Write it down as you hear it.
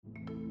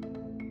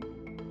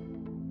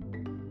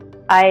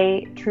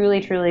I truly,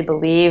 truly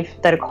believe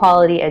that a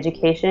quality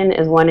education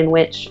is one in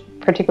which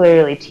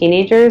particularly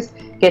teenagers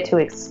get to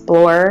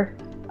explore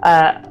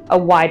a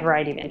wide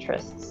variety of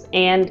interests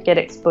and get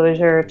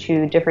exposure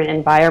to different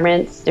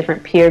environments,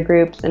 different peer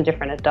groups, and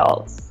different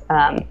adults.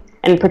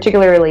 And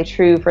particularly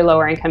true for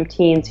lower income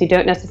teens who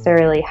don't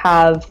necessarily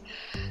have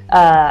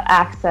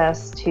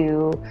access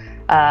to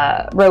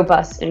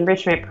robust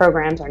enrichment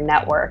programs or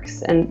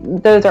networks.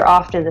 And those are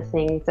often the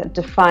things that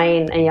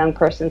define a young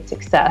person's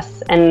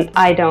success. And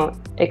I don't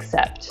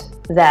accept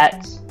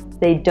that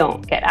they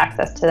don't get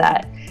access to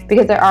that,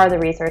 because there are the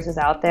resources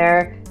out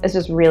there. It's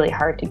just really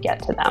hard to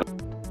get to them.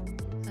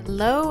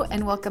 Hello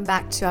and welcome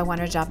back to I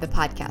Want a Job, the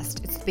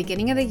podcast. It's the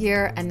beginning of the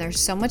year and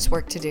there's so much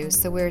work to do.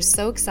 So we're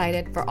so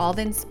excited for all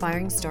the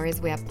inspiring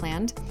stories we have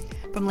planned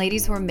from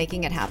ladies who are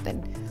making it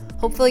happen.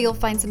 Hopefully you'll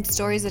find some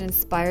stories that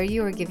inspire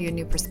you or give you a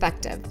new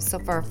perspective. So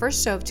for our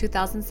first show of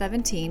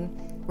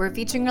 2017, we're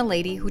featuring a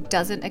lady who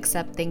doesn't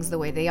accept things the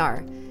way they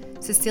are.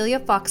 Cecilia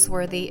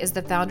Foxworthy is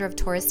the founder of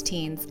Torus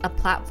Teens, a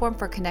platform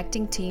for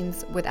connecting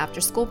teens with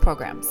after-school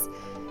programs.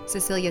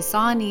 Cecilia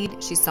saw a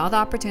need, she saw the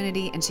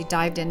opportunity, and she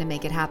dived in to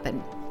make it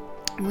happen.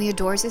 And we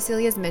adore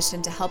Cecilia's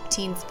mission to help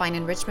teens find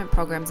enrichment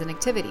programs and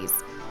activities,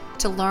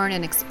 to learn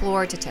and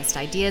explore, to test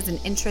ideas and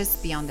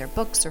interests beyond their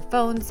books or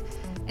phones.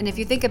 And if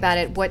you think about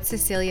it, what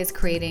Cecilia is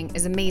creating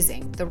is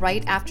amazing. The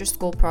right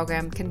after-school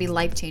program can be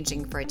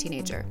life-changing for a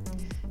teenager.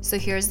 So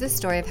here's the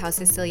story of how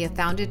Cecilia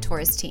founded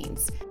Torus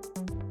Teens.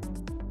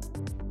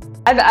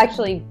 I've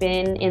actually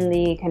been in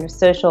the kind of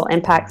social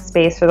impact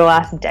space for the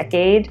last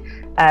decade,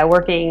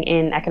 working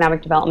in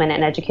economic development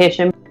and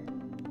education,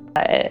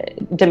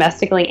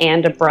 domestically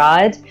and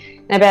abroad.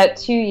 And about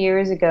 2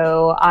 years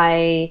ago,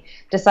 I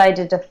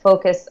decided to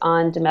focus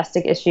on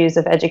domestic issues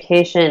of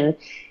education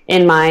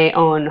in my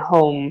own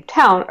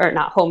hometown, or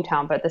not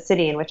hometown, but the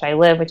city in which I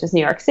live, which is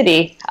New York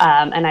City.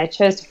 And I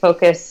chose to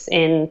focus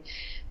in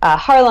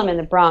Harlem and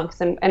the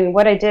Bronx. And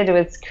what I did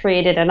was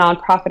created a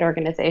nonprofit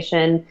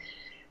organization,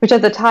 which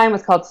at the time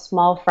was called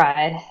Small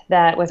Fry,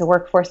 that was a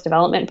workforce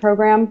development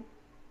program.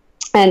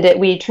 And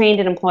we trained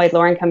and employed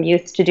lower-income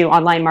youth to do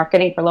online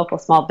marketing for local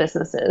small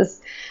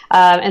businesses.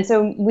 And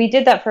so we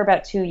did that for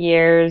about 2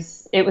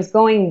 years. It was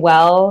going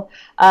well,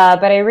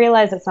 but I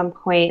realized at some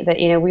point that,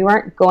 we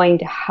weren't going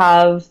to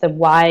have the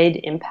wide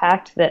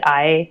impact that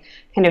I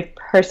kind of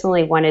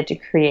personally wanted to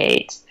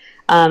create.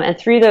 And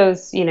through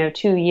those,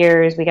 2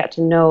 years, we got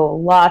to know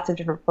lots of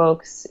different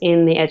folks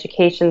in the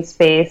education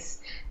space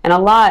and a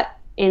lot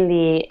in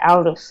the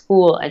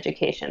out-of-school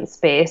education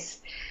space,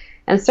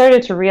 and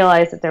started to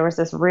realize that there was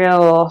this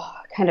real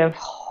kind of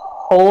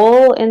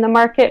hole in the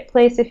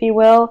marketplace, if you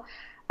will,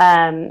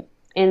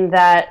 in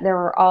that there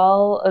were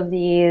all of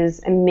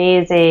these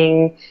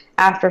amazing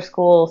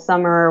after-school,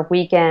 summer,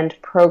 weekend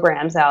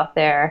programs out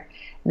there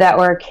that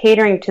were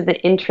catering to the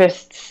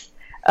interests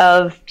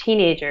of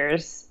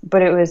teenagers,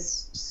 but it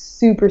was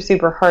super,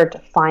 super hard to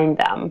find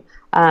them.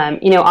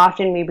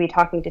 Often we'd be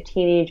talking to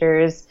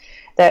teenagers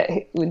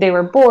that they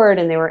were bored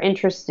and they were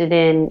interested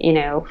in,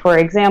 for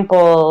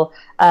example,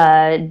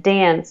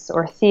 dance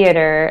or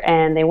theater,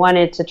 and they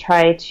wanted to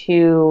try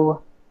to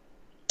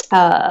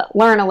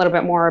learn a little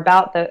bit more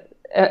about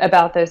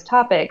those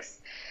topics,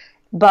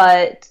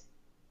 but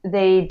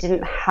they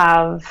didn't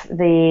have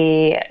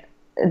the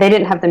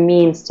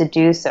means to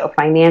do so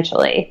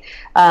financially.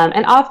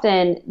 And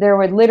often there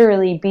would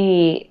literally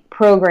be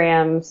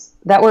programs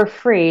that were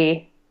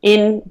free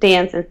in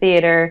dance and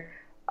theater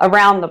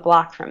around the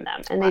block from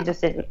them, and they just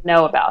didn't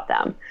know about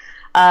them.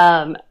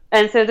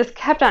 And so this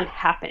kept on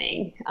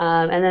happening.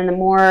 And then the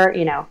more,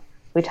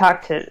 we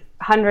talked to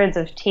hundreds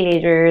of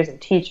teenagers and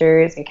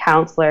teachers and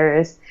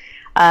counselors,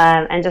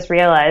 and just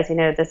realized,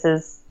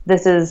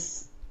 this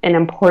is an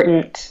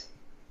important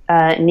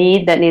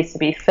need that needs to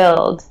be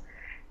filled.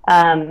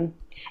 And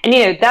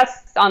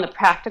that's on the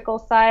practical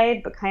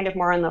side, but kind of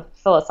more on the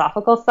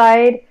philosophical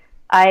side.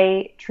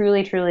 I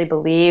truly, truly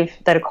believe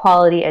that a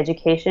quality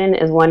education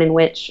is one in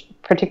which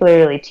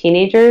particularly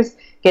teenagers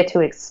get to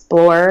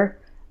explore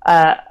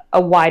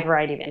a wide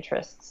variety of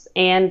interests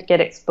and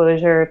get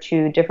exposure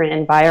to different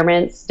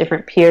environments,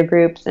 different peer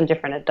groups, and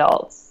different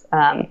adults.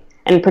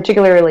 And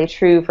particularly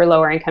true for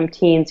lower income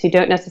teens who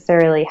don't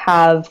necessarily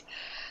have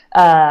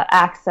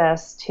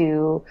access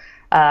to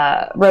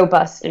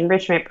robust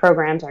enrichment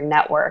programs or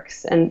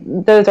networks.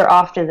 And those are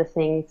often the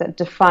things that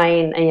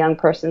define a young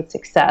person's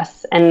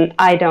success. And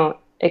I don't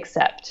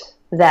accept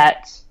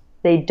that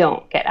they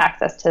don't get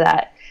access to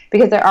that,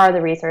 because there are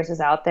the resources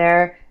out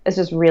there. It's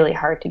just really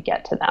hard to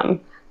get to them.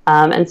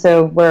 And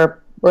so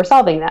we're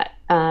solving that.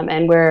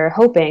 And we're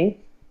hoping,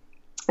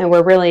 and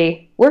we're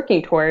really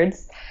working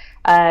towards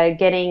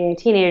getting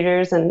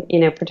teenagers and,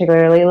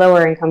 particularly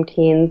lower income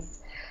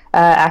teens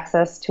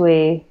access to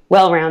a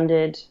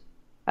well-rounded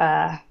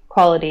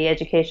quality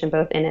education,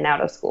 both in and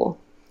out of school.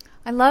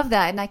 I love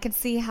that. And I can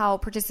see how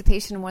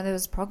participation in one of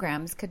those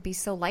programs could be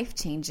so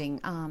life-changing.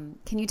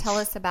 Can you tell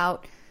us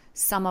about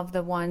some of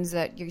the ones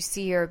that you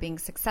see are being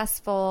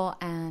successful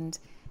and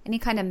any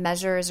kind of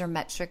measures or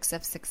metrics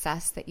of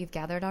success that you've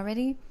gathered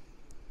already?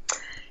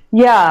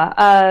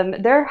 Yeah,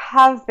 there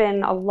have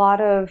been a lot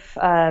of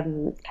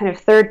kind of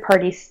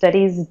third-party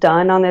studies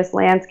done on this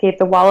landscape.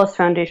 The Wallace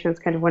Foundation is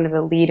kind of one of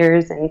the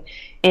leaders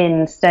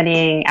in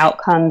studying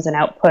outcomes and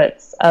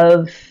outputs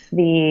of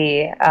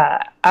the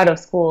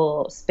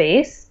out-of-school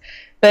space.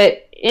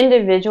 But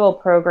individual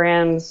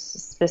programs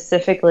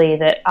specifically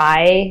that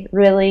I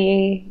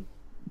really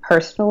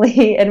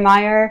personally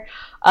admire.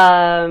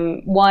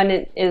 One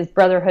is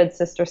Brotherhood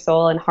Sister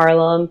Soul in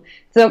Harlem.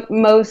 It's the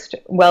most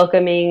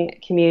welcoming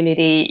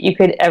community you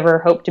could ever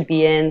hope to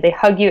be in. They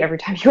hug you every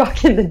time you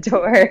walk in the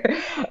door,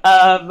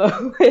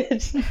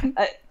 which,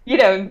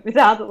 it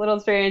sounds a little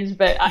strange,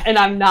 and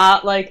I'm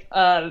not like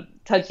a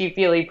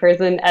touchy-feely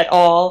person at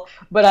all,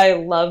 but I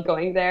love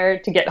going there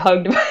to get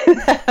hugged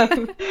by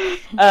them.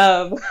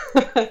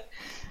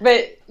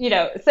 But,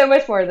 so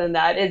much more than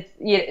that. It's,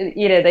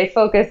 they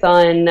focus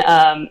on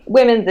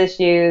women's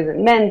issues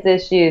and men's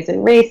issues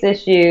and race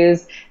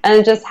issues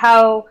and just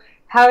how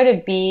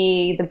to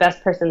be the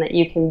best person that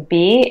you can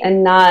be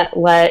and not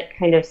let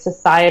kind of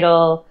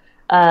societal,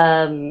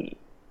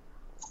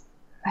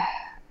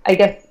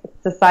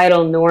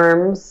 societal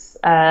norms,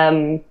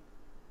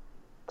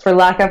 for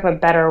lack of a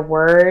better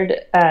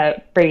word,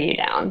 bring you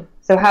down.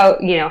 So how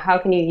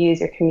can you use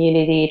your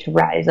community to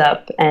rise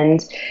up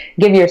and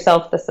give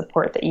yourself the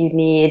support that you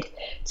need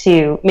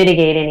to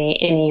mitigate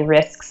any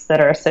risks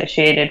that are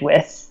associated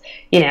with,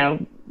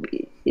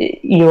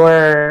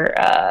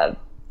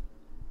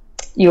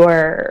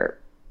 your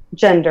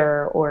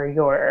gender or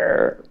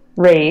your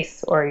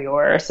race or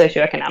your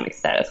socioeconomic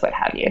status, what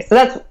have you. So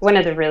that's one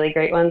of the really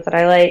great ones that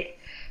I like.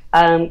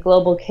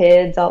 Global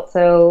Kids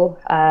also,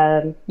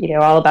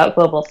 all about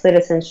global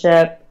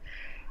citizenship.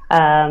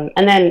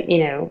 And then,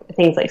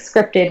 things like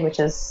Scripted, which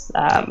is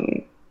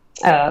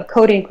a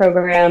coding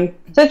program.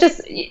 So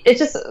it's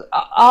just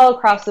all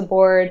across the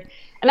board.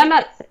 And I'm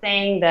not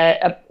saying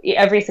that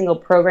every single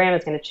program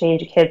is going to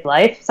change a kid's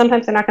life.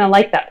 Sometimes they're not going to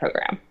like that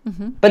program.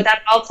 Mm-hmm. But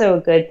that's also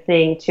a good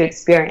thing to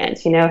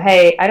experience.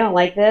 Hey, I don't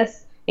like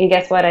this. And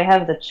guess what? I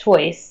have the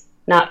choice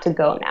not to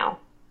go now.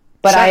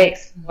 But sure. I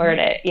explored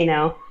it,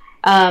 and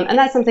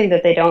that's something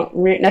that they don't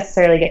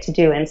necessarily get to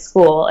do in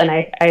school. And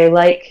I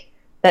like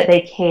that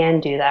they can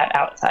do that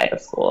outside of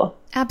school.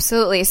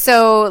 Absolutely.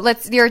 So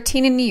you're a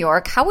teen in New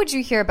York. How would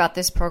you hear about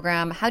this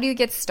program? How do you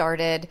get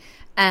started?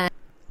 And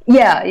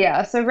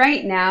Yeah. So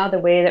right now, the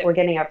way that we're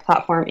getting our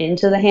platform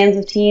into the hands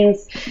of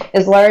teens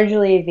is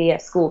largely via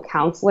school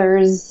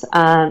counselors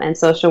and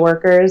social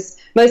workers,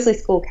 mostly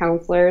school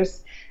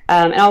counselors,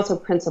 and also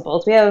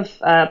principals. We have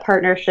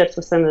partnerships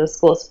with some of the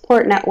school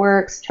support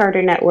networks,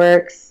 charter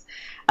networks,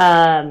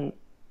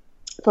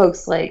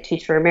 folks like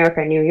Teach for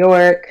America New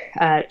York,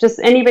 just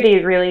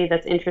anybody really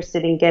that's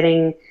interested in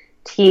getting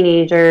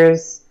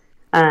teenagers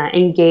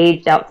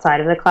engaged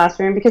outside of the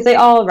classroom, because they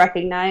all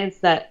recognize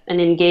that an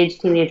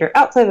engaged teenager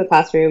outside of the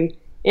classroom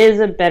is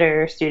a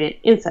better student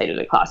inside of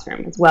the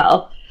classroom as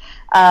well.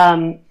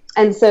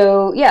 And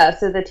so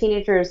the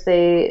teenagers,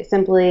 they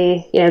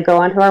simply go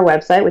onto our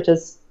website, which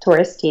is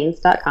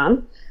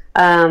torusteens.com.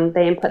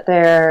 They input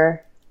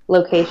their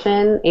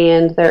location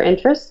and their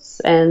interests,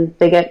 and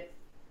they get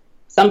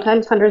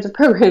sometimes hundreds of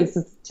programs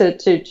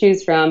to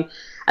choose from.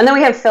 And then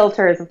we have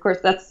filters. Of course,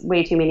 that's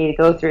way too many to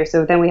go through.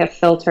 So then we have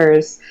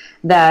filters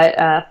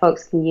that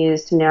folks can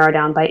use to narrow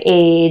down by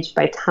age,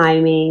 by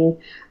timing,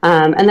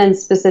 and then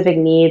specific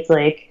needs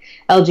like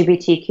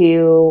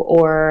LGBTQ,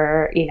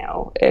 or,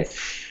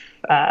 if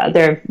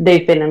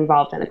they've been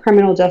involved in the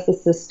criminal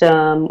justice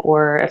system,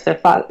 or if they're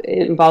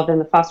involved in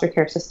the foster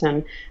care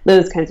system,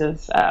 those kinds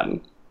of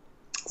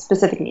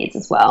specific needs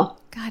as well.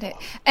 Got it.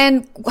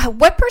 And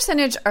what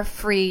percentage are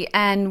free?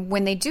 And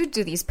when they do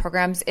these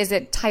programs, is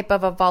it type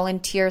of a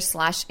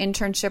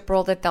volunteer/internship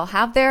role that they'll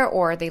have there,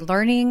 or are they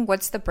learning?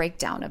 What's the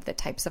breakdown of the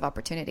types of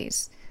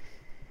opportunities?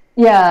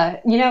 Yeah,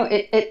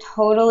 it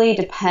totally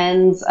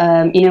depends.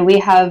 We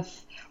have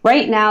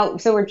right now,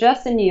 so we're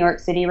just in New York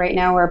City right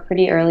now. We're a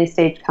pretty early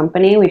stage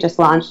company. We just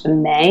launched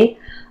in May.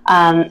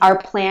 Our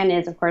plan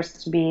is, of course,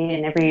 to be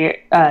in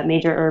every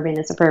major urban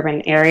and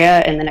suburban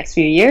area in the next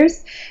few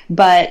years.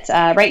 But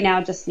right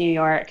now, just New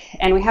York.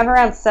 And we have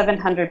around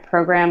 700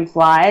 programs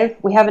live.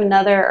 We have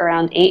another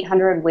around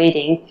 800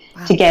 waiting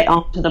to get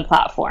onto the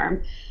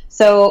platform.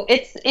 So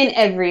it's in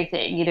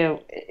everything,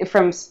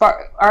 from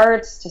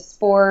arts to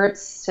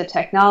sports to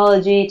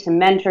technology to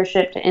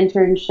mentorship to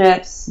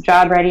internships,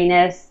 job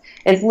readiness.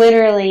 It's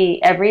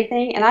literally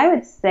everything. And I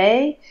would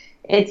say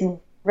it's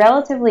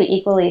relatively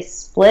equally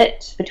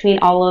split between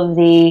all of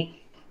the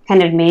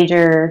kind of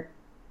major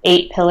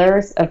 8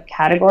 pillars of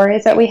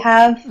categories that we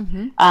have.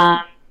 Mm-hmm.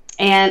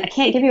 And I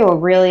can't give you a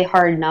really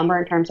hard number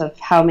in terms of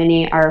how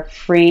many are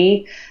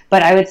free,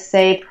 but I would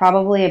say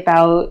probably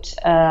about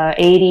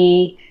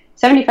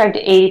 75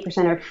 to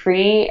 80% are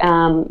free,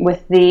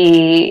 with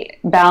the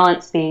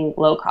balance being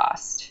low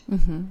cost.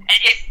 Mm-hmm.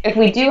 If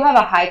we do have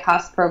a high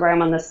cost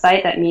program on the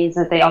site, that means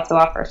that they also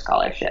offer a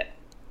scholarship.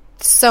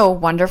 So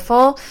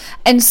wonderful.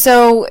 And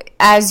so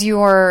as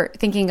you're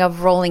thinking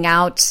of rolling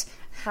out,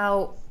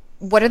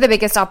 what are the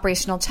biggest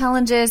operational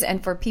challenges?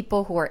 And for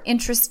people who are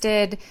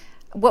interested,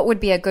 what would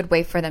be a good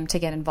way for them to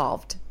get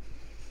involved?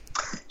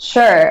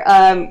 Sure.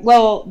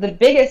 Well, the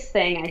biggest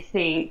thing, I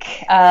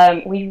think,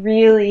 we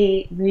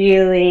really,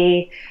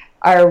 really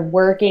are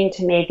working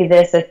to make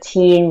this a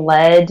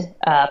teen-led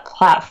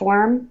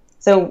platform.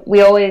 So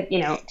we always,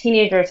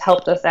 teenagers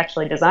helped us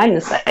actually design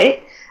the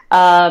site.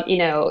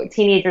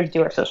 Teenagers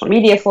do our social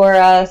media for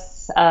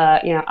us.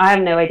 I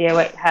have no idea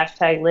what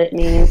 #lit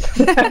means.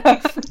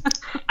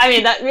 I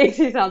mean, that makes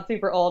me sound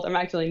super old. I'm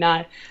actually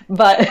not.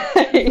 But,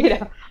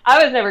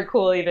 I was never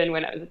cool even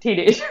when I was a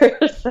teenager.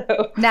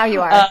 So now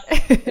you are.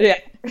 Yeah.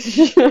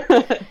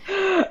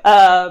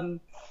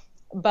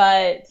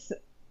 But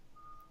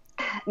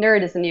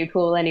nerd is the new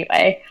cool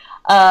anyway.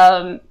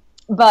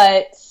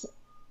 But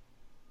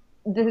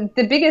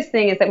the biggest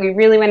thing is that we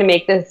really want to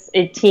make this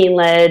a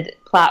teen-led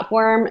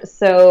platform.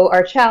 So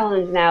our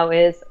challenge now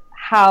is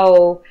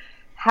how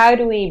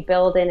do we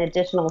build in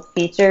additional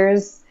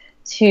features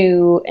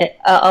to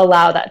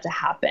allow that to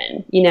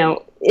happen?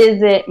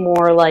 Is it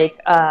more like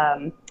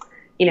a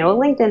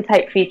LinkedIn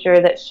type feature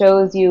that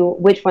shows you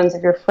which ones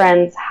of your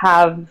friends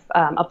have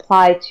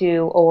applied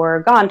to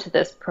or gone to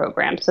this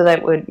program, so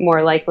that would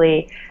more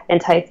likely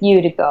entice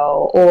you to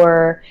go,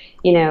 or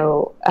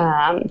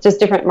just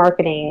different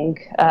marketing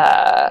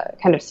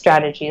kind of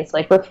strategies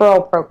like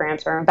referral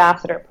programs or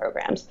ambassador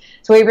programs.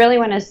 So we really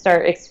want to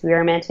start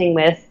experimenting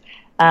with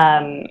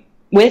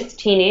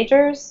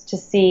teenagers to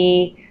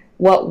see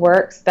what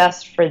works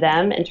best for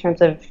them in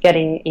terms of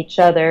getting each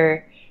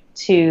other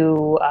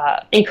to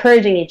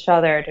encouraging each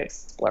other to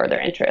explore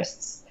their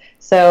interests.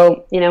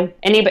 So,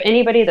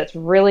 anybody that's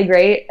really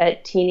great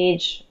at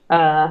teenage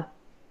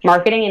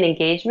marketing and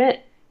engagement,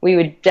 we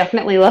would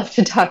definitely love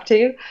to talk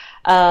to.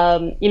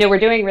 We're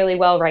doing really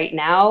well right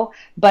now,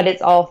 but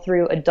it's all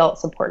through adult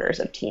supporters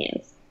of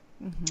teens.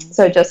 Mm-hmm.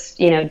 So just,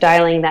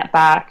 dialing that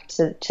back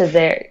to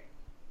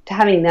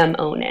having them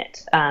own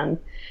it.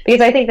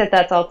 Because I think that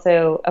that's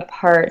also a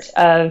part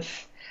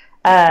of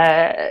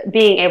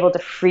being able to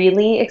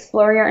freely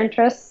explore your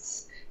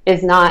interests,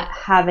 is not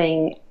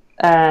having,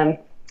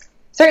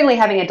 certainly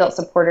having adult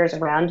supporters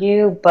around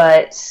you,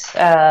 but,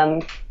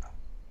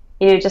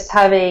 just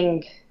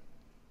having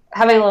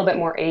a little bit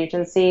more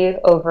agency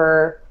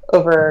over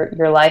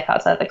your life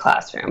outside the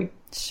classroom.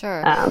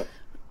 Sure.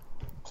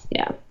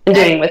 And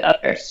doing with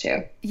others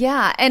too.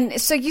 Yeah. And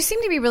so you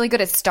seem to be really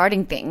good at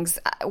starting things.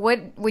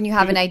 When you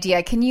have an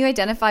idea, can you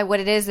identify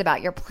what it is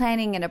about your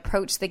planning and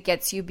approach that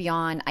gets you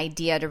beyond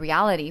idea to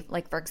reality?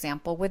 Like, for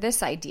example, with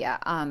this idea,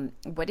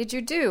 what did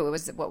you do?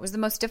 What was the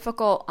most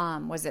difficult?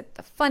 Was it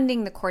the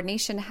funding, the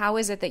coordination? How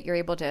is it that you're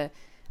able to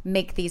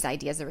make these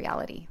ideas a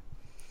reality?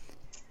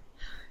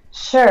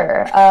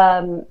 Sure.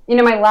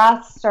 My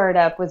last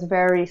startup was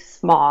very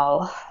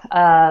small.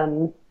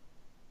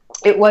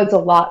 It was a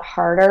lot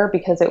harder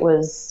because it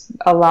was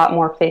a lot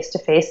more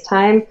face-to-face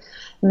time.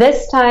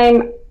 This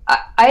time,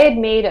 I had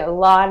made a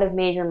lot of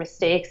major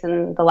mistakes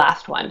in the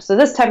last one. So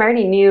this time I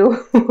already knew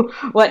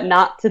what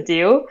not to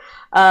do,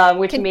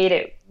 which made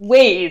it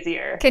way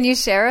easier. Can you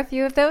share a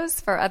few of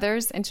those for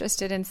others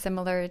interested in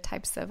similar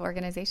types of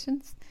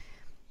organizations?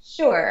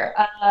 Sure.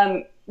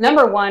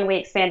 Number one, we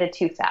expanded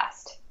too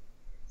fast.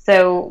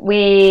 So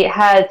we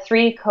had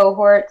 3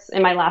 cohorts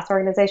in my last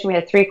organization. We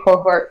had 3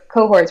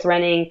 cohorts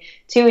running,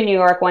 2 in New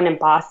York, 1 in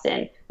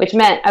Boston, which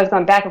meant I was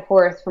going back and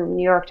forth from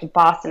New York to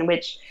Boston,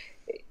 which,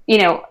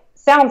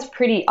 sounds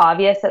pretty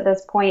obvious at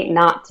this point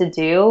not to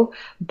do.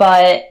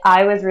 But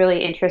I was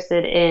really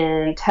interested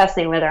in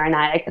testing whether or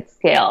not I could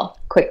scale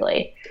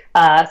quickly.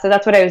 So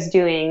that's what I was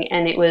doing,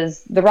 and it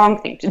was the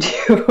wrong thing to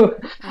do.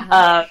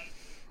 Uh-huh.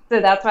 So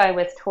that's why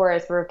with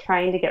Torus, we're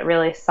trying to get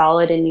really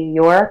solid in New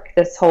York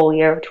this whole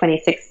year of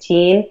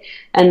 2016,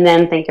 and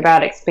then think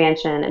about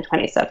expansion in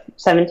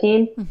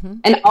 2017. Mm-hmm.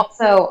 And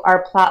also,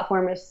 our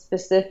platform is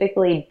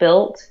specifically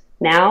built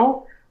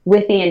now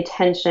with the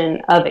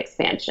intention of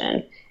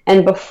expansion.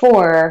 And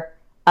before,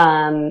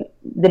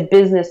 the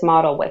business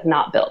model was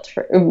not built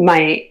for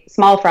my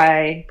small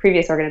fry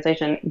previous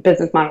organization.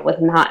 Business model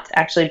was not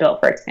actually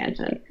built for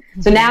expansion.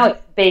 Mm-hmm. So now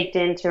it's baked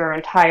into our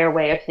entire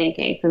way of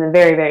thinking from the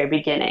very, very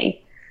beginning.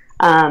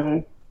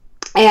 I'm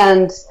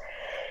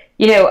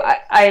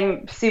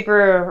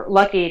super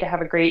lucky to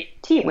have a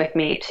great team with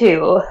me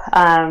too.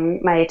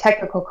 My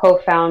technical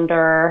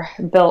co-founder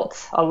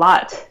built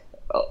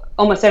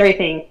almost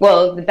everything.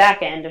 Well, the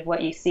back end of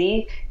what you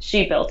see,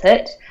 she built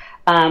it.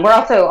 We're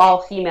also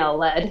all female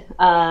led.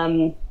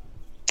 Our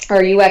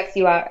UX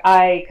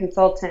UI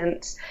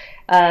consultant,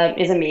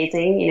 is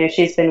amazing.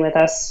 She's been with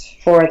us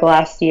for the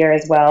last year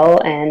as well,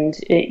 and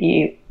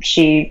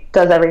she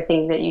does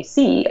everything that you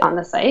see on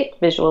the site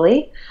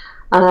visually.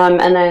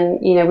 And then,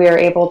 we were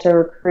able to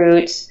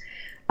recruit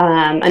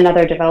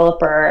another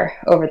developer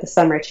over the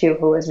summer too,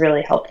 who has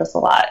really helped us a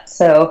lot.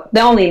 So the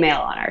only male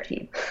on our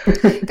team.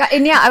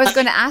 And I was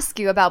going to ask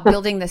you about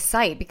building the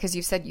site, because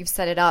you said you've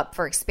set it up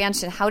for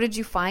expansion. How did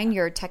you find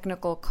your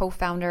technical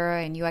co-founder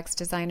and UX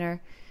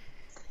designer?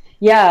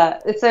 Yeah,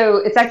 so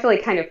it's actually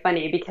kind of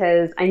funny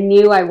because I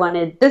knew I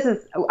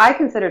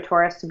consider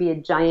Torus to be a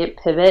giant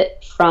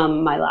pivot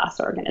from my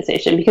last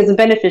organization because the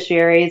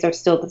beneficiaries are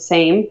still the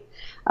same,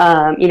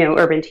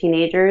 urban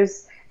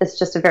teenagers. It's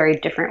just a very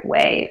different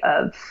way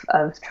of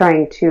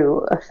trying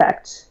to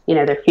affect,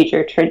 their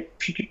future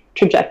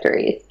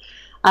trajectories.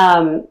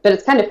 But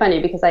it's kind of funny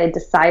because I had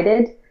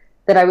decided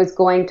that I was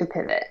going to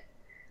pivot.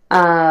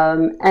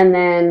 And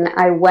then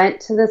I went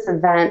to this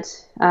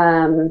event.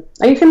 Are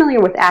you familiar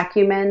with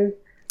Acumen?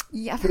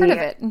 Yeah, I've heard of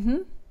it. Mm-hmm.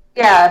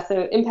 Yeah,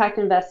 so impact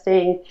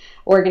investing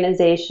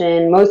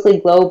organization,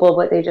 mostly global,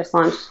 but they just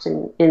launched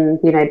in the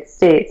United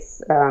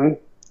States, an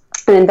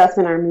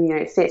investment arm in the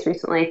United States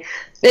recently.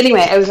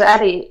 Anyway, I was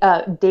at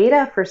a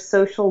data for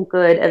social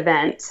good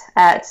event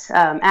at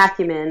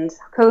Acumen,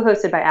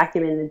 co-hosted by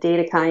Acumen, the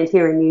Data Kind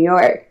here in New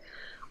York.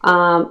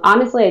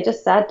 Honestly, I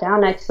just sat down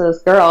next to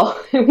this girl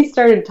and we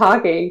started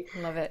talking.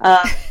 Love it.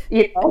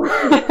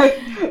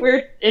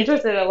 We're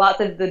interested in lots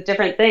of the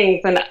different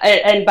things.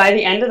 And by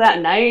the end of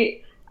that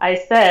night, I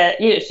said,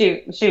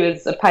 she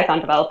was a Python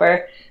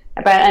developer.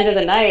 And by the end of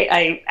the night,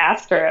 I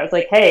asked her, I was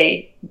like,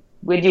 hey,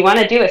 would you want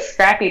to do a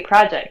scrappy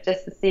project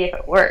just to see if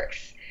it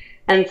works?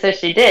 And so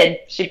she did.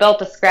 She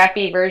built a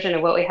scrappy version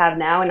of what we have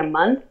now in a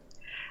month.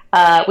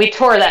 We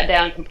tore that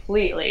down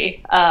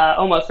completely,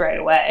 almost right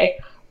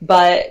away.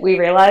 But we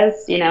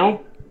realized,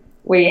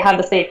 we have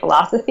the same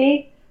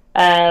philosophy,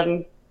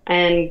 and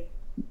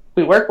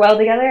we work well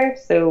together,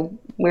 so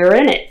we were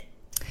in it.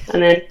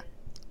 And then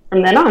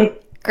from then on.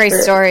 Great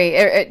story.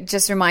 It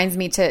just reminds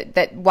me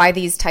that why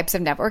these types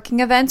of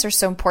networking events are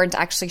so important to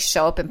actually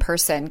show up in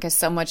person, because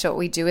so much of what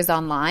we do is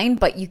online,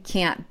 but you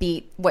can't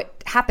beat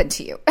what happened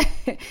to you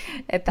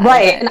at that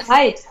right. event. And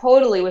I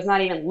totally was not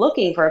even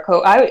looking for a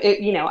coach.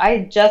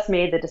 I just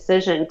made the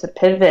decision to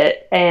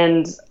pivot,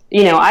 and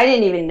I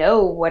didn't even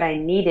know what I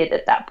needed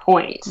at that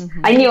point.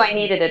 Mm-hmm. I knew I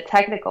needed a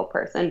technical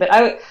person, but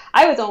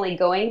I was only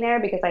going there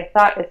because I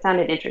thought it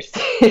sounded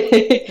interesting.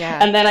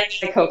 Yeah. And then I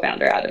got a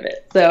co-founder out of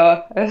it.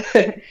 So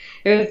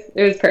it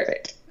was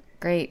perfect.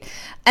 Great.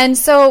 And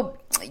so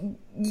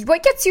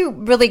what gets you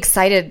really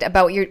excited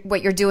about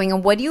what you're doing,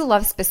 and what do you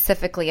love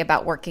specifically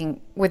about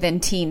working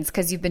within teens,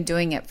 because you've been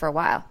doing it for a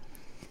while?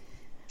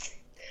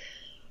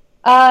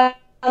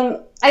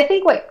 I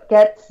think what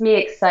gets me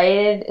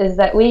excited is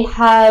that we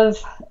have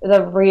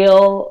the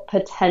real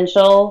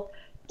potential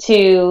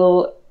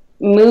to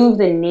move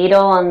the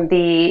needle on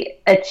the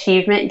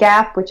achievement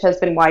gap, which has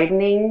been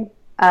widening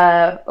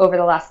over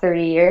the last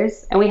 30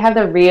 years. And we have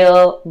the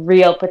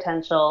real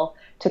potential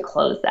to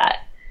close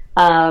that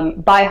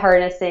by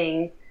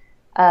harnessing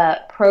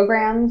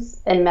programs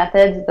and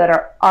methods that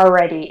are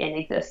already in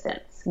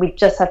existence. We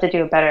just have to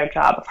do a better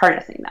job of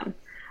harnessing them.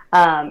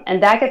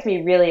 And that gets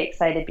me really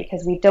excited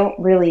because we don't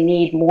really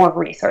need more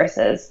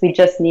resources. We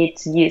just need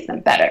to use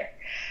them better.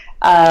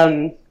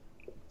 And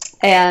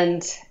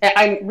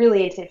I'm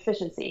really into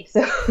efficiency,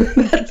 so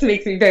that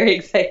makes me very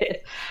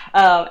excited.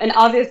 And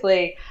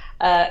obviously,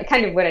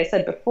 kind of what I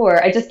said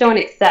before, I just don't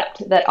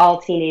accept that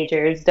all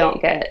teenagers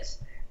don't get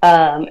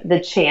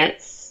the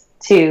chance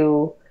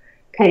to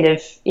kind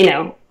of,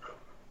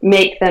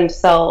 make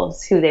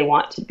themselves who they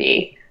want to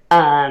be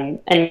and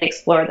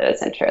explore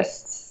those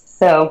interests.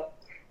 So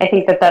I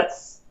think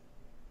that's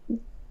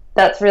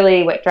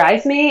really what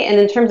drives me. And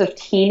in terms of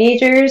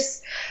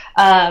teenagers,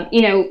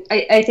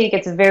 I think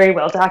it's very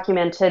well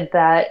documented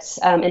that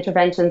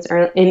interventions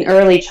in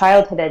early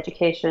childhood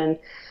education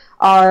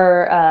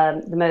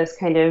are the most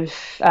kind of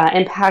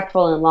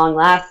impactful and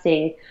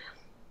long-lasting.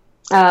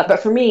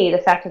 But for me, the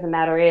fact of the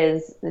matter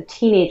is the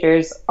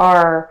teenagers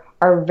are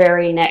our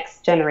very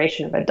next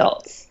generation of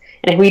adults.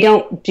 And if we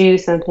don't do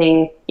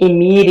something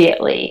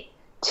immediately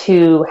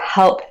to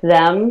help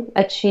them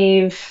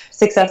achieve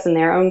success in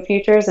their own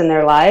futures and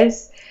their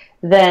lives,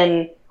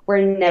 then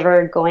we're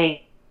never going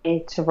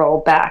to roll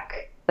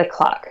back the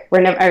clock.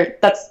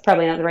 That's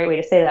probably not the right way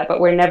to say that, but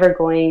we're never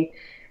going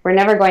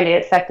to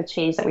affect the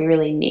change that we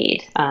really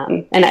need.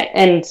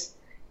 And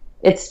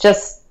it's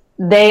just,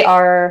 they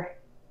are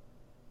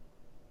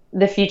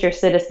the future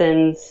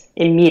citizens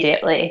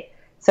immediately.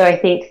 So I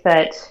think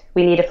that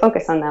we need to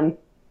focus on them,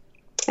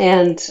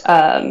 and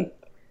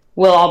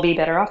we'll all be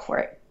better off for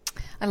it.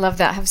 I love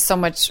that. I have so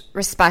much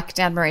respect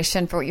and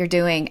admiration for what you're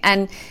doing.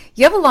 And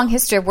you have a long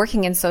history of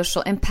working in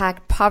social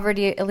impact,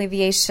 poverty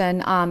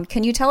alleviation.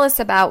 Can you tell us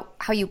about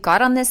how you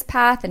got on this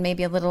path and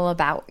maybe a little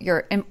about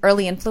your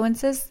early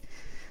influences?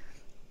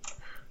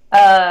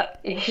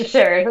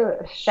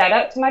 Sure. Shout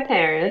out to my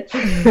parents.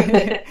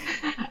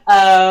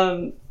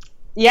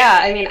 Yeah,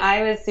 I mean,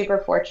 I was super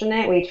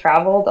fortunate. We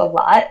traveled a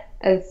lot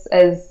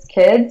as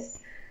kids.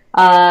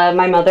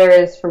 My mother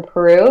is from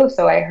Peru,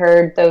 so I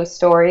heard those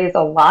stories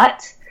a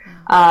lot.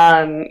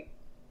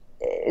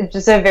 It's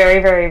just a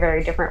very, very,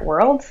 very different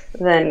world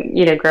than,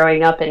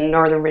 growing up in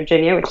Northern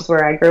Virginia, which is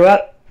where I grew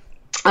up.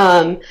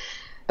 But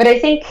I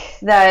think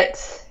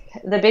that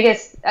the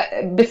biggest,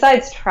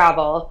 besides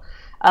travel,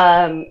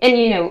 and,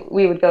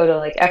 we would go to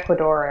like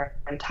Ecuador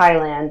and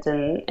Thailand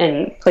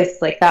and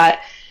places like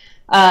that.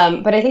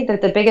 But I think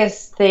that the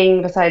biggest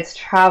thing besides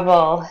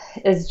travel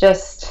is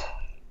just,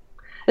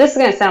 this is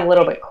going to sound a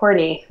little bit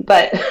corny,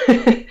 but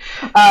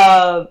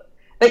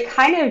but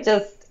kind of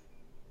just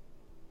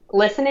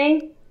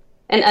listening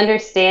and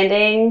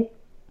understanding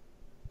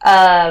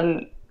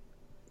that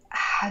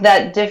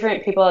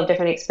different people have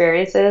different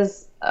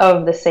experiences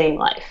of the same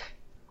life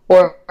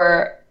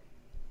or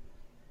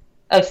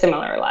of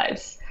similar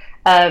lives.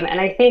 And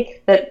I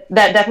think that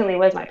definitely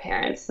was my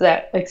parents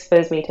that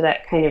exposed me to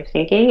that kind of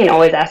thinking and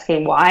always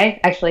asking why.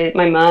 Actually,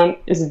 my mom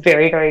is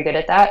very, very good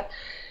at that.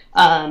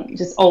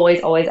 Just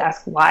always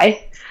ask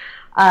why.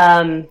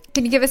 Can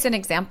you give us an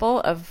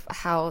example of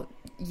how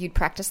you'd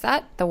practice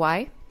that, the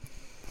why?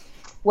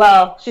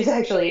 Well, she's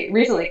actually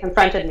recently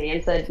confronted me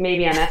and said,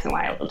 maybe I'm asking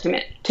why a little too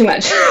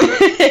much.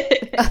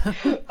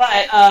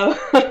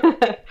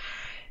 But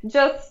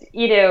just,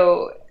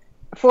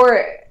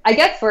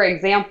 for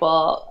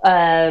example,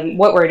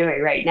 what we're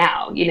doing right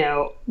now,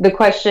 the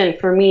question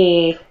for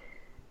me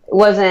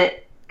wasn't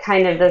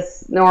kind of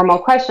this normal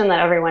question that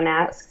everyone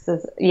asks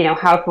is,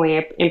 how can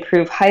we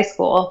improve high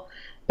school?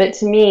 But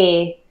to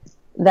me,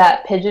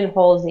 that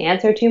pigeonholes the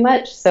answer too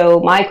much. So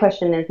my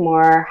question is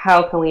more,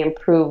 how can we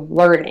improve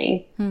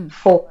learning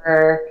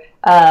for,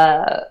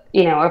 a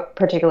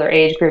particular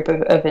age group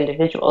of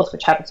individuals,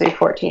 which happens to be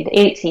 14 to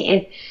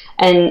 18.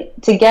 And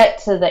to get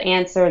to the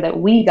answer that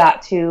we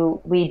got to,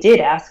 we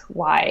did ask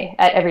why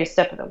at every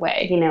step of the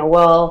way.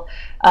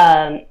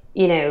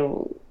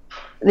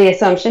 The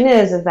assumption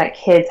is that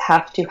kids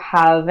have to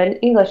have an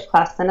English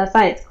class, then a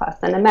science class,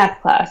 then a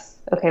math class.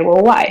 Okay,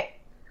 well, why?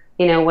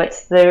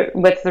 What's the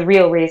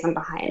real reason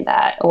behind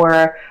that,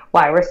 or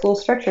why were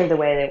schools structured the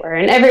way they were?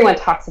 And everyone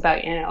talks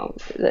about,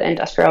 the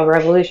Industrial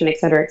Revolution, et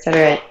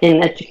cetera,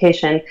 in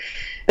education,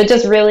 but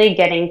just really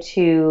getting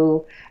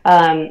to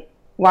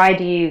why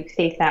do you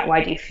think that?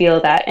 Why do you feel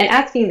that? And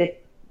asking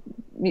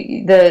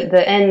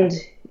the end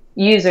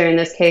user, in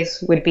this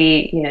case, would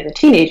be, the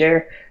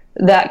teenager,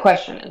 that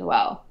question as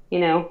well.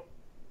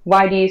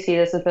 Why do you see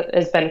this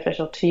as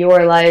beneficial to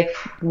your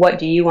life? What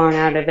do you want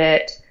out of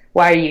it?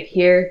 Why are you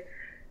here?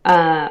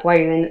 Why are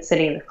you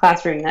sitting in the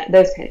classroom?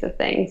 Those kinds of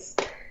things.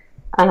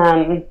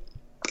 But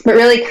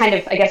really kind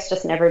of, I guess,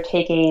 just never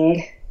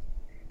taking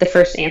the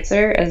first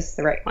answer as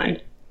the right one.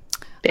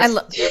 I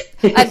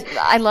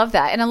love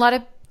that. And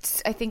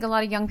I think a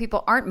lot of young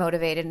people aren't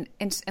motivated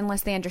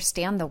unless they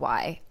understand the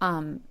why.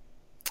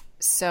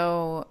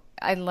 So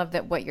I love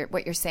that what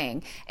you're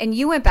saying. And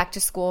you went back to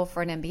school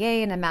for an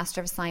MBA and a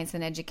Master of Science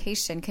in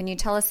Education. Can you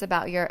tell us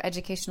about your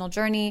educational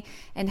journey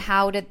and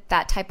how did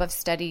that type of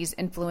studies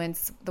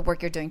influence the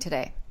work you're doing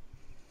today?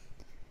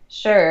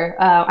 Sure.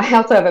 I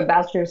also have a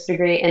bachelor's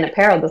degree in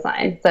apparel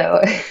design.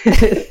 So,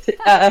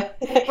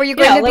 were you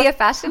going to be a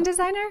fashion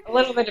designer? A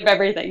little bit of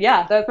everything.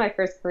 Yeah, that was my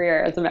first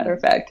career, as a matter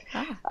of fact.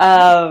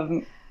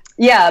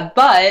 Yeah,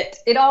 but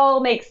it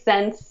all makes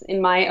sense in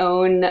my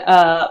own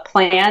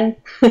plan.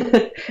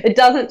 It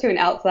doesn't to an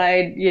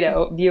outside,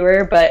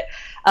 viewer. But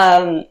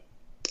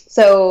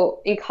so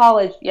in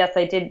college, yes,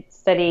 I did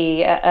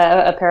study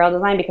apparel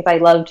design because I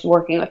loved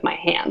working with my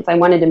hands. I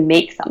wanted to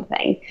make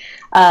something.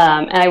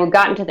 And I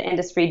got into the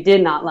industry,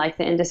 did not like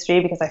the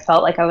industry because I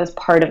felt like I was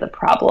part of the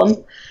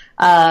problem.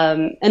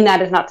 And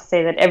that is not to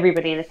say that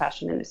everybody in the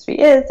fashion industry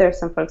is. There's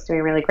some folks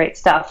doing really great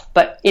stuff.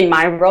 But in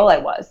my role, I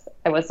was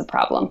the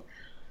problem.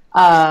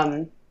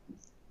 Or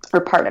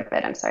part of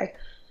it, I'm sorry.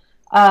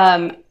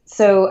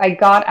 So I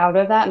got out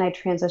of that and I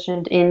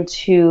transitioned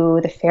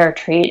into the fair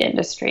trade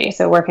industry.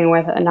 So working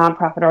with a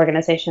nonprofit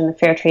organization in the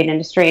fair trade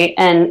industry.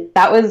 And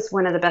that was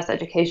one of the best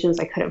educations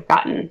I could have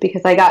gotten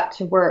because I got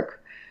to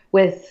work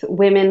with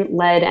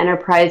women-led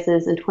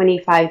enterprises in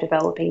 25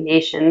 developing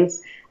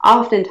nations.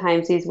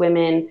 Oftentimes these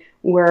women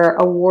were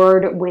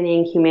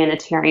award-winning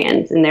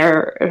humanitarians in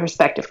their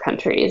respective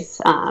countries.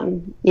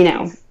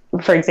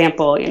 For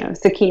example,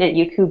 Sakina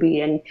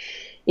Yakubi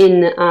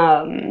in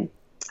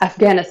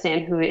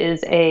Afghanistan, who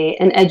is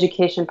an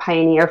education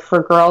pioneer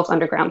for girls'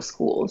 underground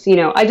schools.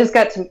 I just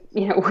got to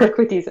work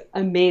with these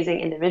amazing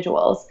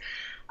individuals,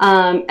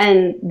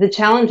 and the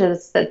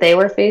challenges that they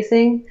were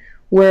facing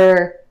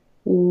were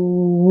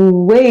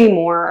way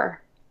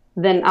more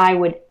than I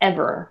would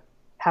ever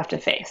have to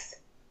face.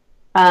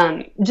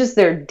 Just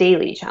their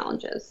daily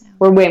challenges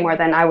were way more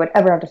than I would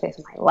ever have to face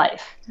in my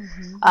life.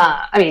 Mm-hmm.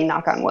 I mean,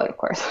 knock on wood, of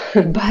course.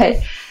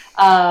 But,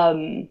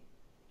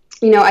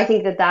 I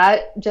think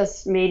that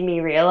just made me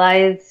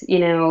realize,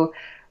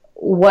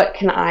 what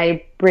can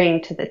I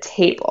bring to the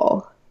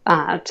table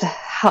to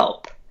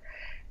help?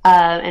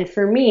 And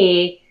for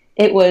me,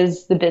 it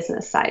was the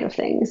business side of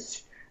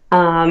things.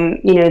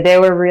 They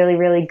were really,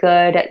 really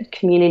good at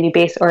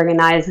community-based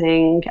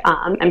organizing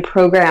and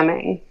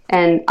programming.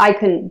 And I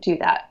couldn't do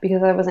that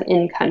because I wasn't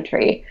in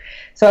country.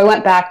 So I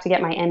went back to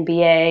get my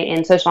MBA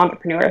in social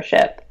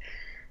entrepreneurship.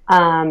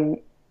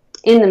 In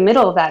the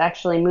middle of that,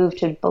 actually moved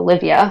to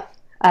Bolivia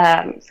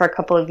for a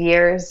couple of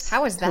years.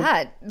 How was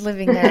that,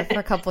 living there for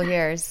a couple of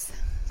years?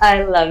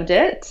 I loved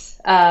it.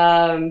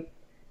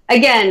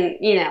 again,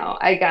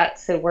 I got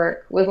to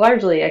work with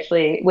largely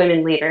actually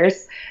women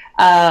leaders.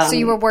 So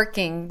you were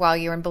working while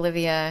you were in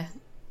Bolivia,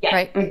 yeah.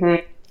 right?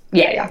 Mm-hmm.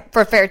 Yeah.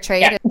 For fair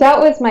trade? Yeah. That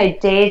was my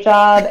day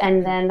job,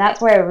 and then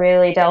that's where I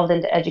really delved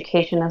into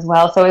education as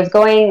well. So I was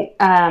going,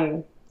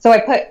 I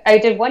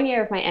did 1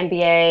 year of my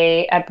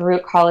MBA at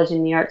Baruch College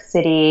in New York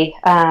City,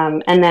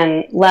 and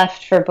then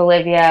left for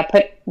Bolivia,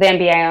 put the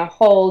MBA on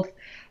hold,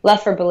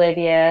 left for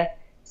Bolivia,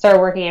 started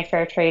working at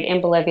fair trade in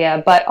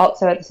Bolivia, but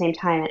also at the same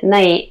time at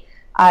night,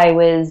 I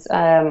was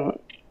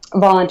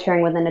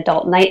volunteering with an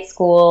adult night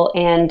school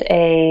and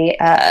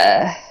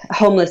a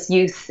homeless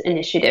youth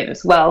initiative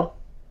as well.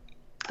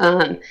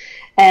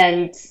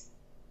 And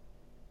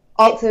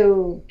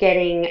also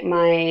getting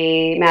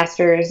my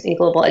master's in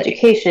global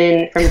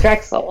education from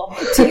Drexel.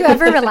 Do you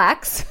ever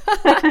relax?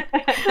 Oh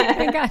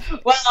my God.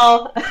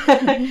 Well,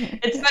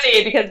 it's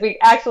funny because we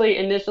actually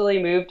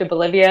initially moved to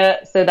Bolivia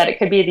so that it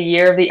could be the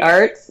year of the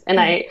arts. And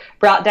I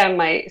brought down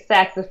my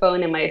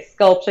saxophone and my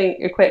sculpting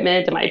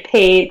equipment and my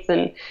paints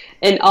and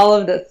all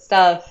of this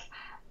stuff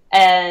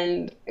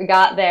and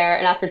got there.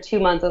 And after 2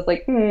 months, I was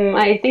like,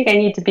 I think I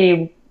need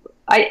to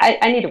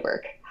I need to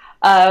work.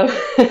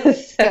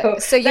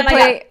 So you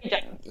play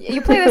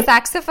the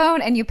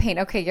saxophone and you paint.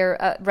 Okay, you're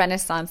a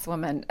Renaissance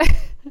woman.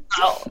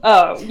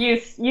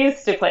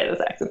 Used to play the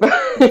saxophone.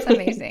 That's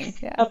amazing.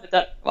 Yeah,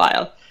 that's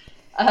wild.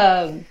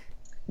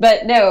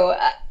 But no,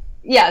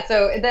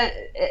 So then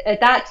at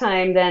that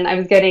time, then I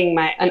was getting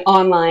an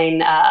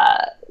online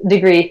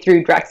degree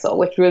through Drexel,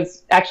 which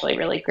was actually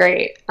really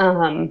great.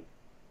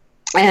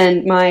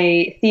 And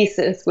my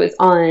thesis was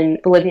on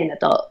Bolivian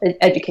adult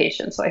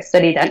education. So I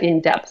studied that in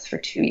depth for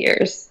 2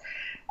 years.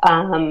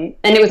 And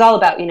it was all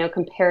about,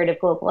 comparative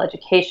global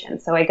education.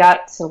 So I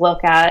got to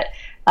look at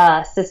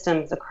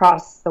systems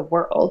across the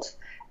world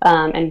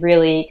and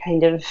really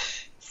kind of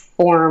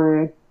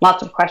form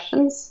lots of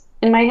questions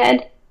in my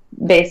head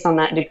based on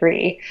that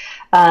degree.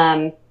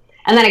 And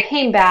then I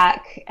came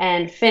back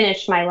and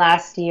finished my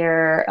last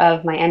year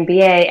of my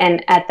MBA.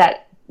 And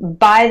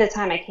by the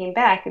time I came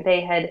back,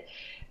 they had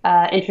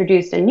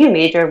introduced a new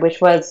major,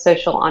 which was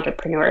social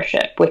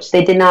entrepreneurship, which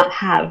they did not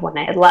have when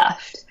I had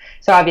left.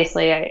 So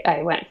obviously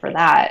I went for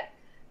that,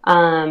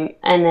 and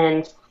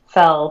then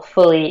fell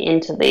fully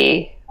into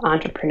the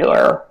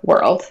entrepreneur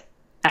world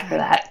after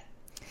that.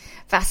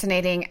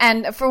 Fascinating.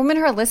 And for women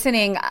who are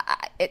listening,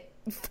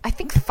 I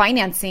think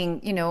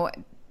financing,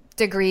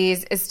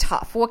 degrees is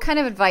tough. What kind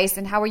of advice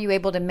and how are you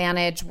able to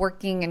manage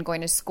working and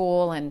going to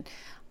school and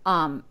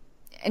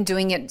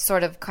doing it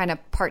sort of kind of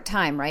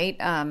part-time, right?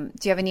 Do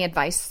you have any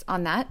advice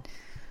on that?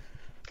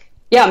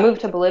 Yeah, move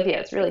to Bolivia.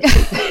 It's really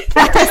cheap.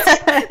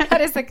 That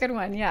is a good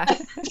one, yeah.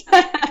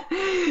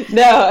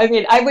 No, I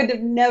mean, I would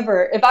have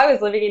never, if I was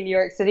living in New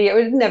York City, I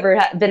would have never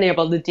been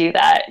able to do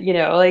that.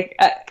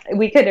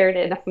 We could earn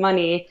enough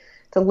money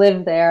to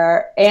live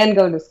there and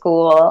go to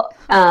school.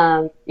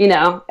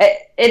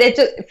 It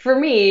just, for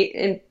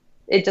me,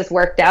 it just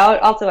worked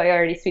out. Also, I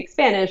already speak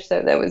Spanish, so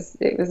it was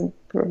a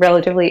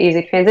relatively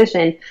easy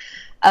transition.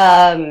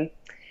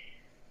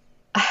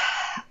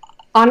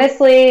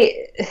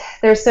 Honestly,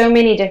 there's so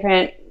many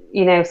different,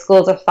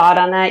 schools of thought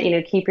on that.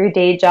 Keep your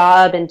day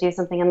job and do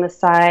something on the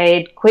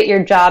side. Quit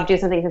your job, do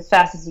something as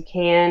fast as you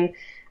can.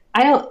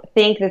 I don't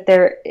think that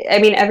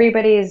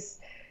everybody's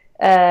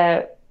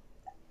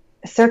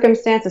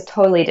circumstance is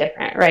totally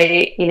different,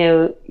 right?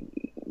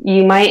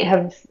 You might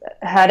have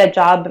had a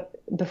job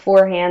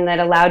beforehand that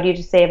allowed you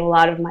to save a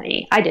lot of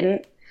money. I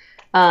didn't.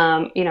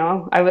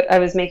 I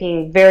was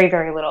making very,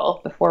 very little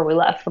before we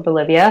left for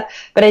Bolivia,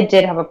 but I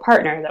did have a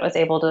partner that was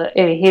able to,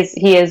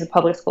 he is a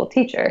public school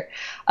teacher,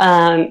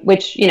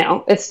 which,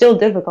 it's still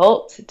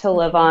difficult to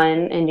live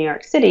on in New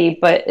York City,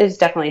 but is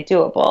definitely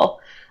doable.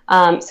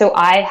 So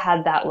I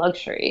had that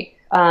luxury.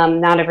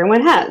 Not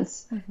everyone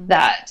has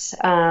that.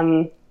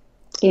 I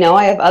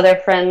have other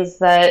friends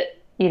that,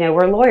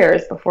 were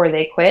lawyers before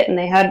they quit and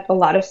they had a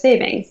lot of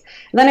savings.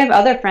 And then I have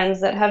other friends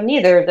that have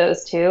neither of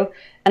those two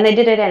and they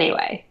did it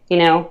anyway,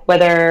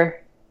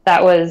 whether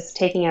that was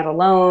taking out a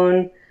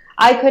loan.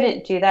 I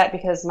couldn't do that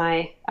because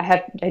I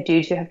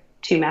do have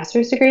 2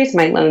 master's degrees.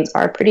 My loans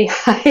are pretty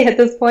high at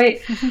this point.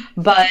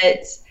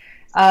 But,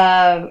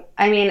 I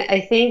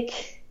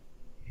think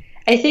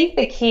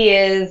the key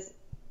is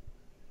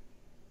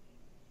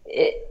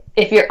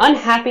if you're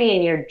unhappy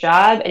in your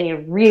job and you're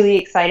really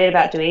excited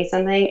about doing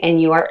something and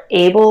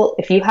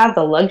if you have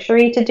the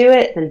luxury to do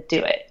it, then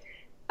do it.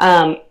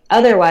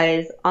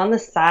 Otherwise, on the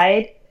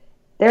side,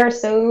 there are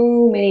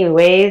so many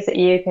ways that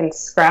you can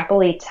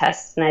scrappily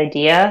test an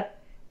idea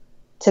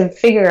to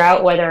figure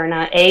out whether or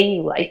not,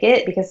 you like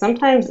it, because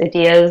sometimes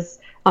ideas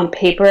on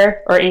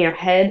paper or in your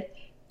head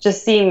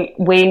just seem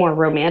way more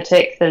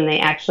romantic than they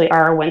actually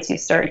are once you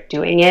start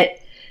doing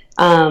it.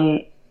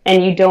 And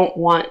you don't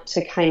want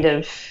to kind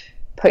of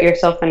put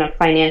yourself in a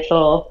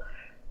financial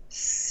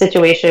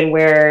situation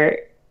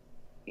where,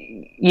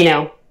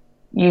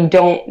 you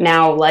don't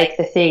now like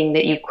the thing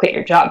that you quit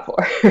your job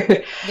for.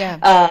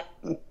 Yeah.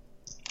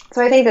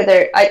 So I think that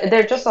there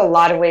are just a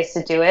lot of ways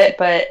to do it,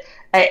 but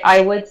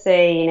I would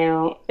say,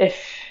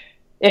 if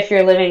if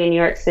you're living in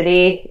New York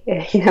City,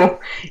 you're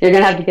going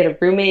to have to get a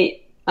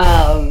roommate,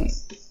 or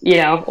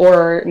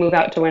move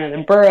out to one of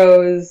the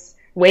boroughs,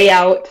 way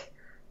out,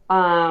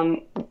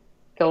 go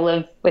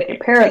live with your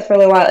parents for a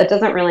little while. It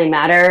doesn't really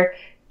matter.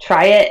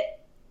 Try it.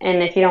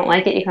 And if you don't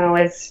like it, you can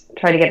always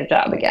try to get a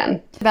job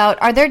again.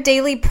 Are there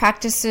daily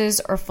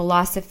practices or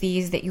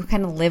philosophies that you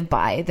kind of live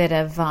by that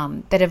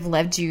have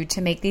led you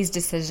to make these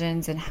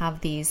decisions and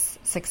have these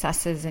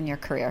successes in your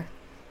career?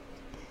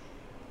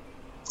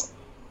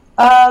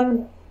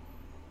 I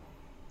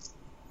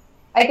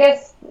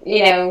guess,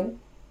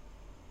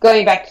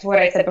 going back to what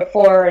I said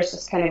before, is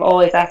just kind of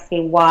always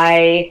asking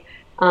why,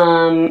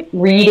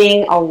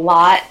 reading a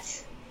lot,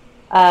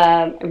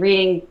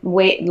 reading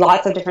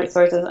lots of different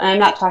sources. And I'm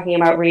not talking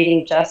about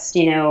reading just,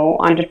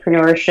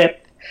 entrepreneurship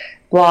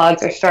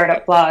blogs or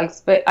startup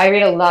blogs, but I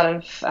read a lot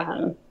of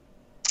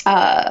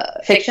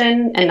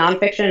fiction and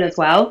nonfiction as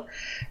well,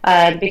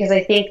 because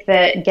I think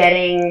that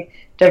getting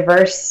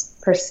diverse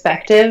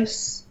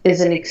perspectives is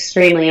an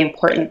extremely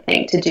important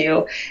thing to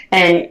do.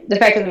 And the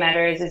fact of the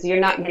matter is you're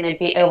not going to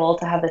be able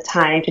to have the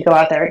time to go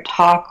out there and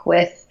talk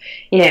with,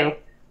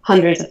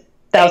 hundreds of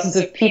thousands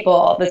of people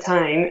all the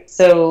time.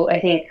 So I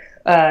think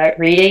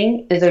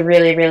reading is a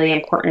really, really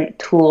important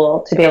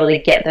tool to be able to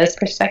get those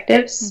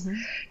perspectives.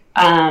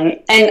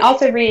 Mm-hmm. And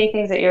also reading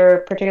things that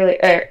you're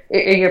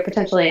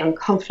potentially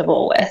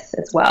uncomfortable with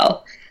as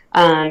well,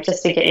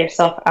 just to get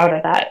yourself out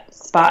of that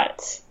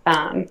spot.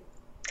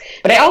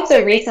 But I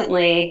also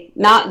recently,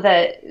 not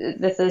that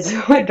this is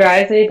what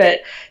drives me,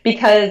 but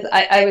because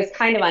I was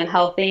kind of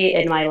unhealthy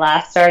in my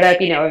last startup,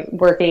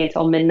 working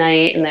until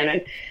midnight and then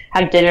I'd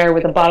have dinner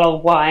with a bottle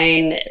of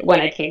wine when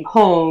I came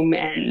home,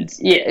 and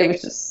it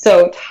was just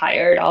so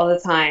tired all the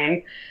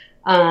time.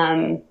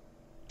 So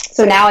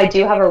now I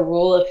do have a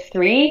rule of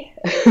 3,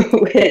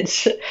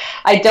 which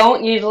I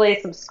don't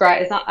usually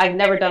subscribe. I've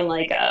never done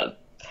I've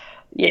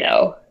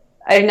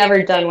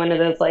never done one of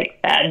those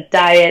fad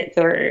diets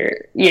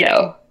or,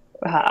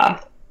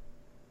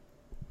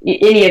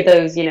 any of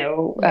those,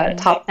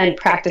 top 10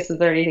 practices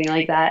or anything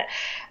like that.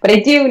 But I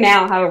do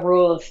now have a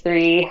rule of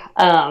 3,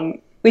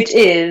 which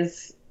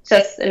is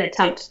just an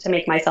attempt to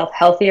make myself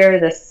healthier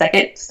this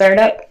second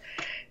startup,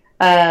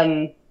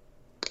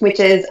 which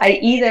is I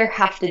either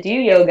have to do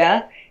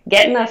yoga,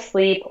 get enough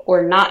sleep,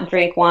 or not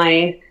drink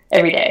wine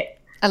every day.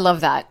 I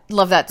love that.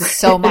 Love that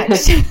so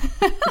much.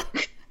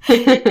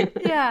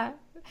 Yeah.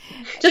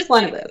 Just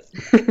one of those.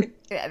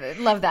 I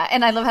love that.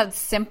 And I love how it's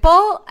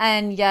simple,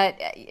 and yet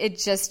it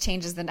just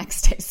changes the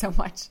next day so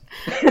much.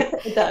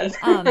 It does.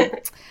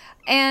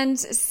 And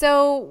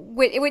so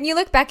when you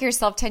look back at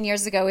yourself 10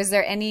 years ago, is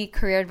there any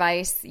career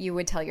advice you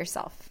would tell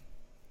yourself?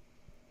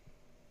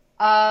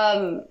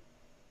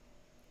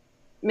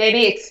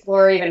 Maybe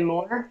explore even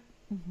more.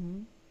 Mm-hmm.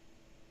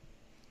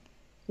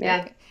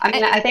 Yeah.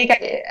 I think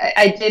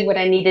I did what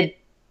I needed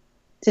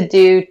to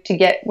do to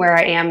get where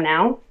I am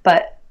now,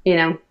 but,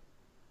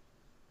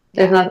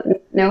 there's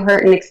no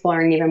hurt in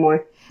exploring even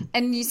more.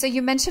 And so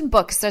you mentioned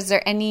books. Is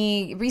there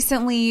any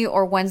recently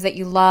or ones that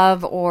you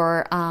love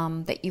or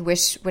that you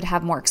wish would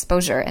have more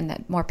exposure and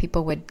that more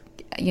people would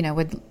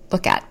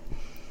look at?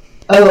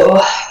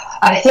 Oh,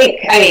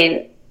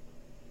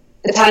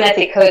 the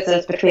Ta-Nehisi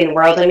Coates' Between the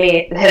World and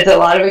Me has a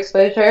lot of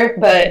exposure,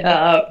 but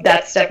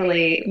that's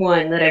definitely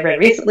one that I read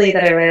recently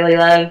that I really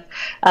love.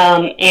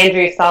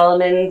 Andrew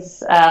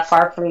Solomon's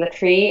Far from the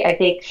Tree, I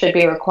think, should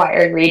be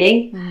required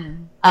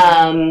reading.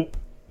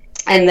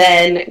 And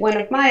then one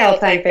of my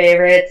all-time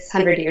favorites,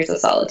 100 Years of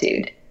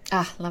Solitude.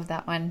 Ah, love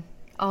that one.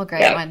 All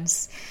great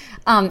ones.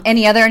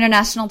 Any other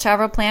international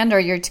travel planned, or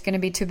you're going to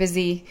be too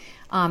busy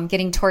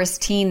getting Torus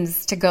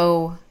teens to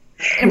go?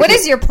 And what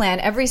is your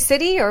plan? Every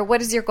city, or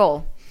what is your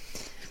goal?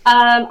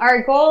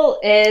 Our goal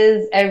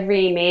is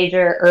every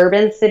major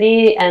urban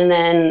city and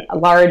then a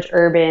large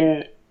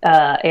urban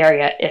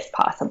area if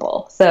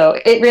possible. So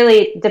it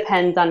really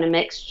depends on a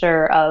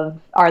mixture of,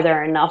 are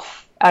there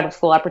enough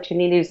out-of-school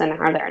opportunities and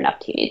are there enough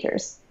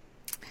teenagers?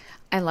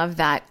 I love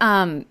that.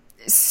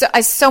 So I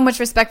so much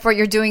respect for what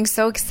you're doing.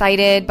 So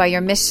excited by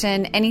your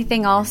mission.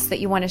 Anything else that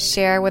you want to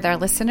share with our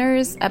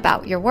listeners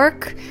about your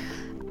work?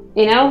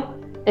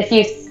 If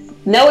you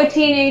know a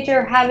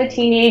teenager, have a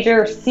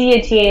teenager, see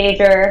a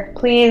teenager,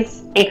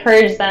 please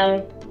encourage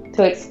them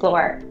to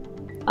explore.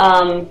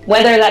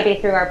 Whether that be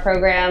through our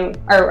program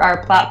or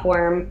our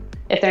platform,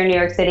 if they're in New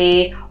York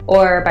City,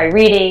 or by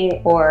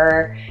reading,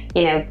 or,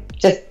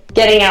 just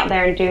getting out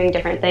there and doing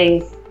different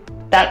things.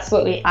 That's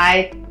what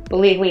I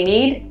believe we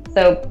need.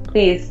 So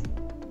please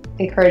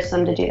encourage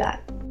them to do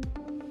that.